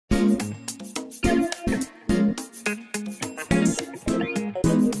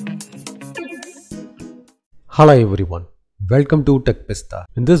Hello everyone, welcome to Tech Pista.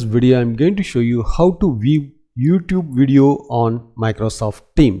 In this video I am going to show you how to view YouTube video on Microsoft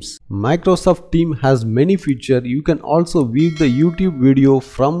Teams. Microsoft Teams has many features. You can also view the YouTube video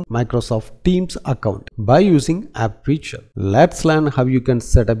from Microsoft Teams account by using app feature. Let's learn how you can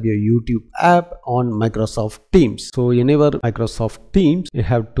set up your YouTube app on Microsoft Teams. So in our Microsoft Teams, you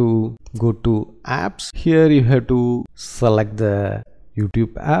have to go to apps. Here you have to select the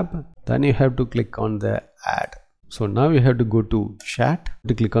YouTube app. Then you have to click on the add. So now you have to go to chat,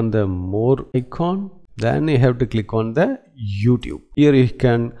 to click on the more icon. Then you have to click on the YouTube. Here you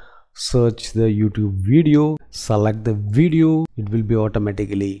can search the YouTube video, select the video. It will be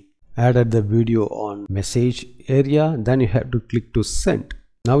automatically added the video on message area. Then you have to click to send.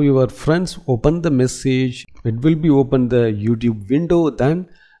 Now your friends open the message. It will be open the YouTube window. Then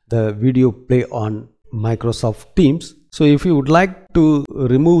the video play on Microsoft Teams. So if you would like to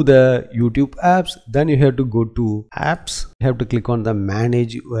remove the YouTube apps, then you have to go to apps. You have to click on the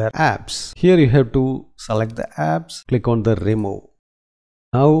manage your apps. Here you have to select the apps, click on the remove.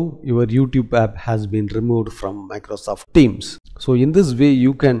 Now your YouTube app has been removed from Microsoft Teams. So in this way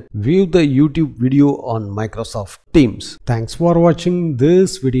you can view the YouTube video on Microsoft Teams. Thanks for watching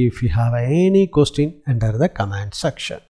this video. If you have any question, enter the comment section.